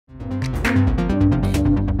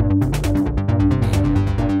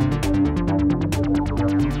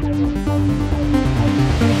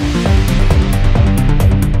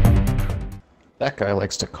guy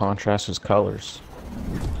likes to contrast his colors.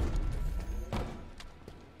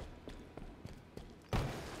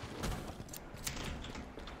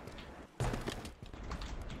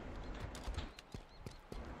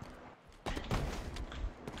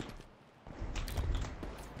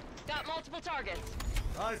 Got multiple targets.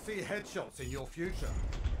 I see headshots in your future.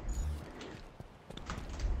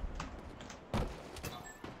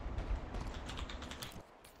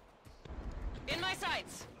 In my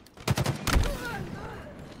sights.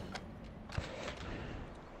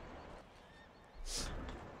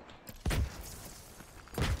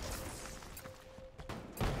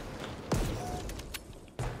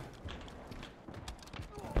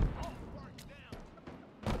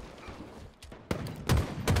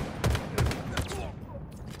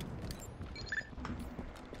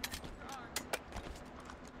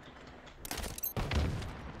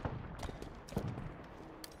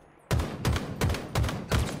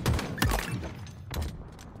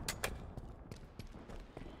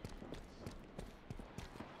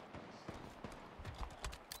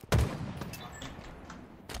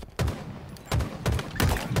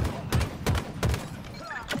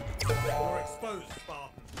 You're exposed,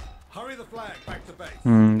 Spartan. Hurry the flag back to base.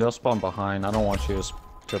 They'll spawn behind. I don't want you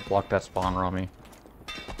to block that spawn, Rami.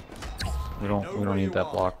 We don't need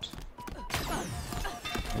that blocked.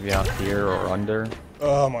 Maybe out here or under.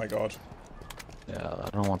 Oh my god. Yeah, I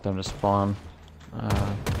don't want them to spawn.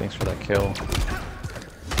 Thanks for that kill.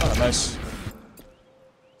 Oh, nice.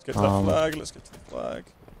 Let's get to the flag, let's get to the flag.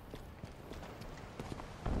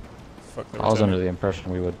 Fuck, I was under the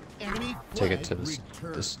impression we would take it to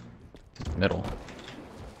this middle.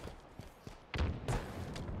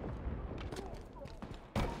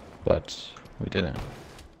 But we didn't.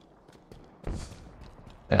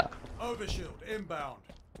 Yeah. Overshield inbound.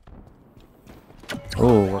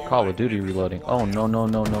 Oh, we're Call of Duty reloading. Oh, no, no,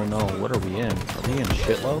 no, no, no. What are we in? Are we in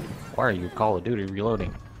shitload? Why are you Call of Duty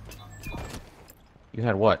reloading? You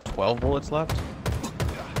had what, 12 bullets left?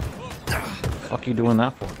 Fuck you doing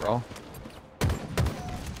that for, bro?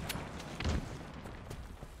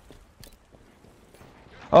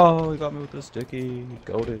 Oh, he got me with the sticky.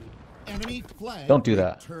 Goated. Enemy flag Don't do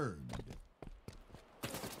that. returned.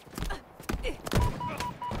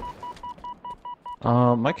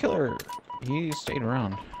 My killer, he stayed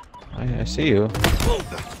around. I see you.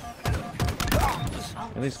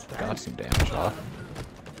 At least got some damage off.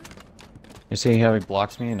 You see how he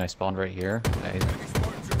blocks me and I spawned right here?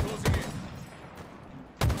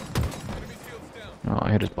 Oh,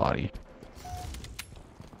 I hit his body.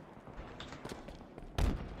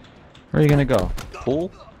 Where are you gonna go?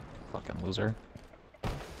 Pool? Fucking loser.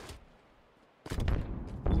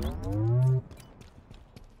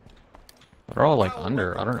 They're all like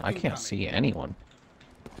under. I can't see anyone.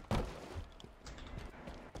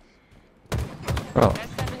 Bro.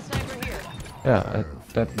 S7 sniper here. Yeah,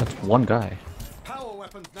 that's one guy. Power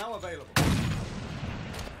weapons now available.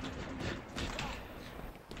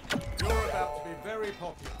 You're about to be very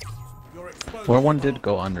popular. You're exposed. Well, one did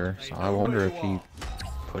go under, so I wonder if he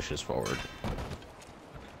pushes forward.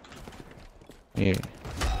 Yeah.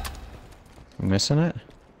 You missing it?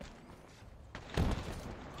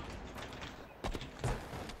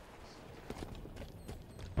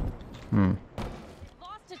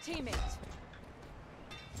 Lost a teammate.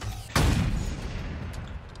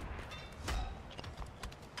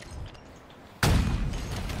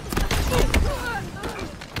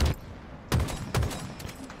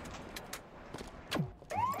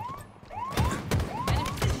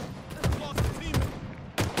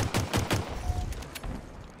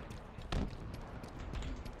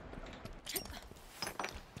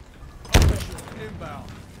 Overshield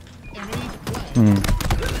inbound. Enemy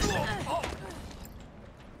flag.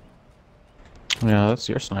 Yeah, that's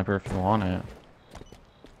your sniper if you want it.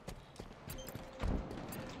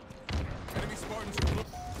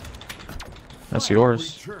 That's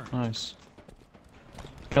yours. Nice.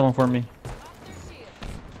 Kill him for me.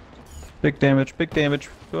 Big damage, big damage.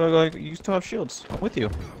 You still have shields. I'm with you.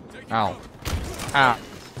 Ow. Ow.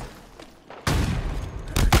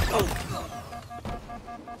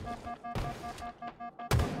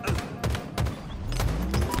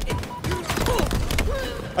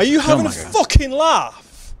 Are you having my a God. fucking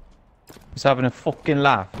laugh? He's having a fucking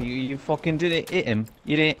laugh. You fucking didn't hit him.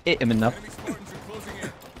 You didn't hit him enough.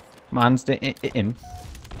 Mans didn't hit him.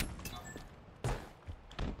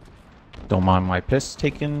 Don't mind my piss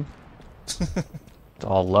taking. It's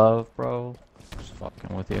all love, bro. Just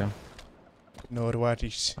fucking with you. No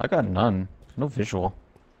worries. I got none. No visual.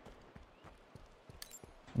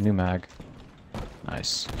 New mag.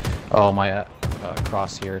 Nice. Oh, my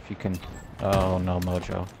cross here, if you can. Oh, no,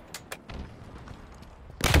 Mojo.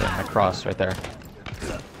 cross right there.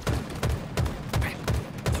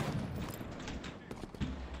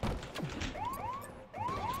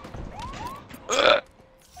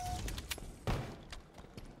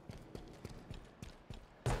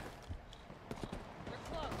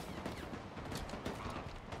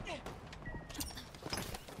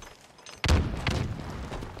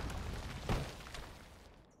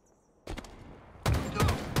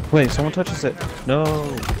 Wait, someone touches it. No.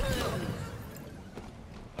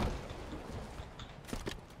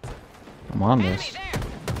 I'm on this.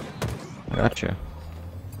 I got you.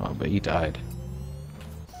 Oh, but he died.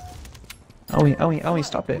 Oh,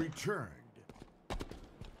 stop it. Returned.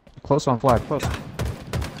 Close on flag, close.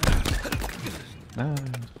 Ah.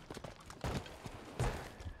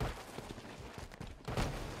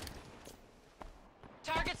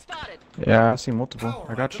 Target spotted. Yeah, I see multiple.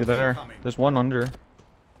 I got you there. There's one under.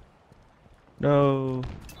 No.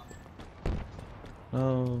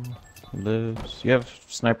 No. He lives. You have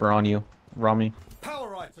sniper on you, Rami.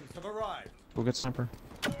 Power items have arrived. Go get sniper.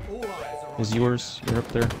 All eyes are on Is you. yours. You're up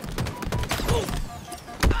there.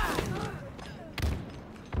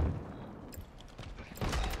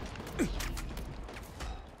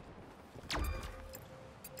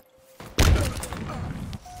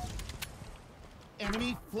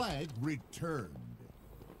 Enemy flag returned.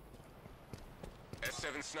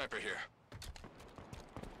 S7 sniper here.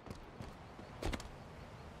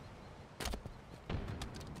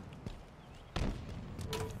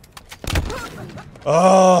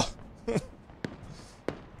 Oh!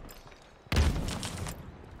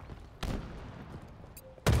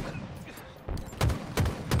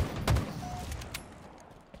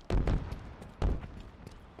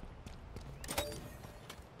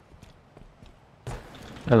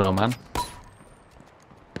 Hello, man.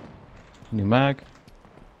 New mag.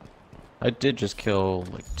 I did just kill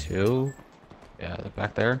like 2. Yeah, they're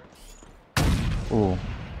back there. Ooh.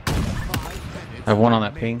 I have one on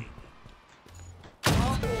that ping.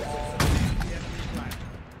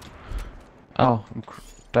 Oh, I'm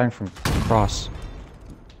dying from cross.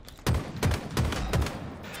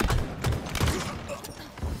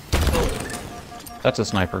 That's a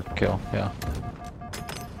sniper kill, yeah.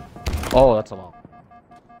 Oh, that's a lot.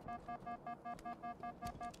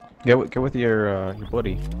 Get with your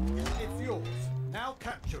buddy. It's yours. Now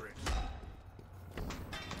capture it.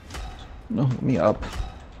 No, let me up.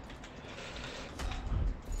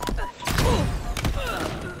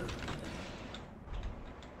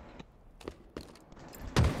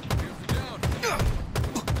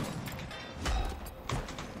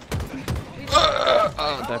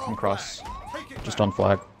 Died from cross. Take it Just back. on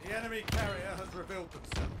flag. The enemy carrier has revealed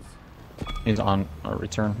themselves. He's on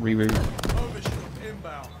return. Overshoot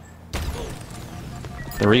inbound.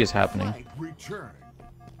 3 is happening. Flag returned.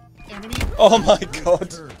 Enemy Oh my god!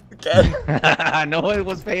 returned. Again! No one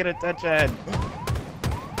was paying attention.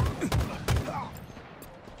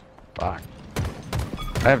 Fuck.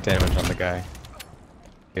 I have damage on the guy.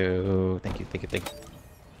 Ew, thank you.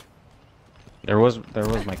 There was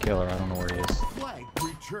my killer. I don't know where he is. Flag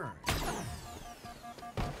returned.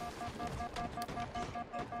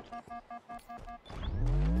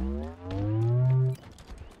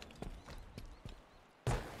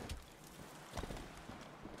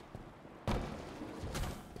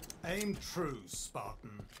 Aim true, Spartan.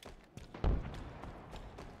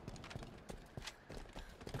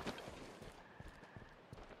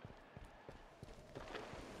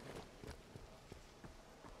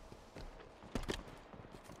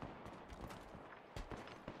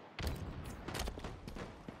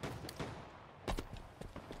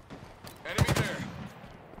 Enemy there.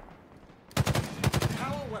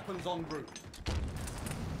 Power weapons en route.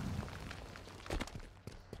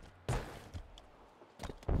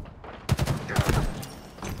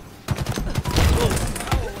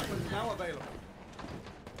 Power weapons now available.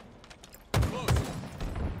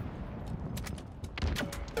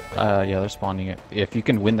 Yeah, they're spawning it. If you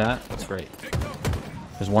can win that, that's great.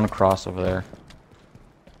 There's one across over there.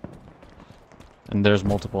 And there's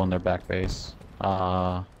multiple in their back base.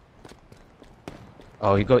 Oh,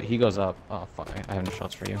 he goes up. Oh fuck! I have no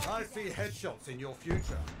shots for you. I see headshots in your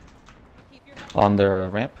future. On their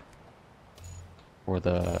ramp or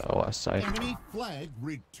the OS side. Enemy flag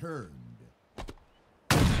returned.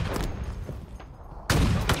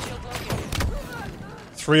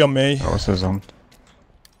 3 on me. OS is on.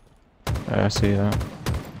 I see that.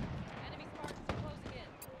 Enemy Spartans are closing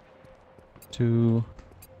in. 2.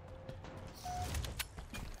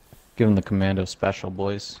 Give him the commando special,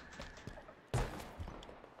 boys.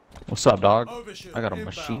 What's up, dog? Overshoot I got a inbound.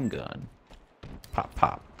 machine gun. Pop,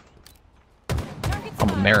 pop. Target I'm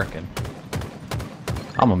spotted. American.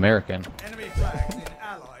 I'm American. Enemy flags in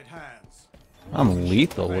Allied hands. I'm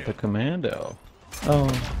lethal with a commando. Oh.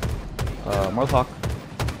 Mohawk.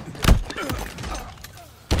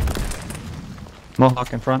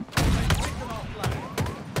 Mohawk in front. Take them off flag.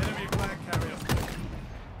 Enemy flag carrier spotted.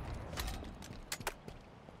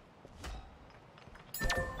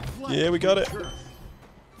 Flag Yeah, we got it. returned.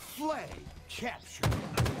 Flag captured.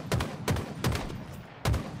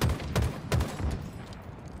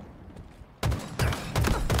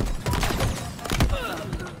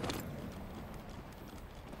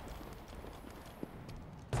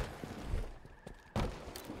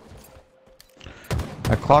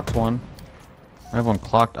 I clocked one. I have one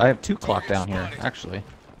clocked. I have two clocked down here, actually.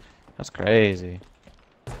 That's crazy.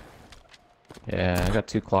 Yeah, I got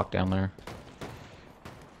two clocked down there.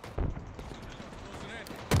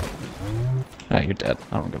 Ah, you're dead.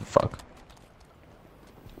 I don't give a fuck.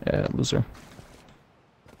 Yeah, loser.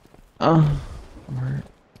 I'm hurt.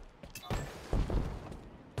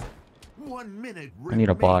 1 minute I need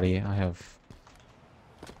a remaining. body. I have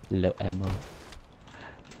low ammo.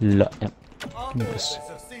 Low ammo. Our Give me this. forces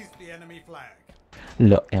have seized the enemy flag.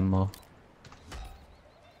 Low ammo.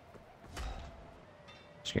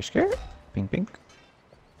 Scare, scare. Pink, pink.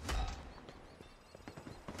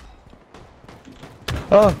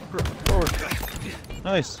 Oh, forward.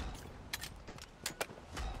 Nice.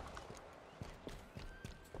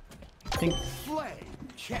 Pink. Flag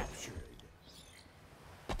captured.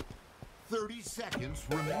 30 seconds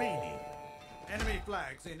remaining. Enemy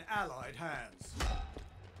flags in Allied hands.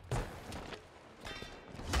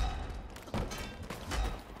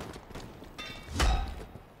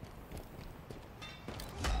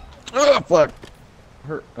 Oh, fuck.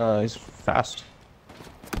 Hurt. He's fast.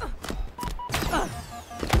 10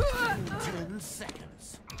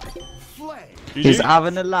 seconds. Flag. He's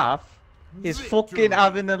having a laugh. He's fucking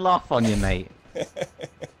having a laugh on you, mate.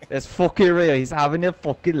 It's fucking real. He's having a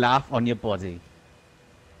fucking laugh on your body.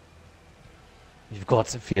 You've got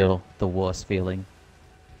to feel the worst feeling.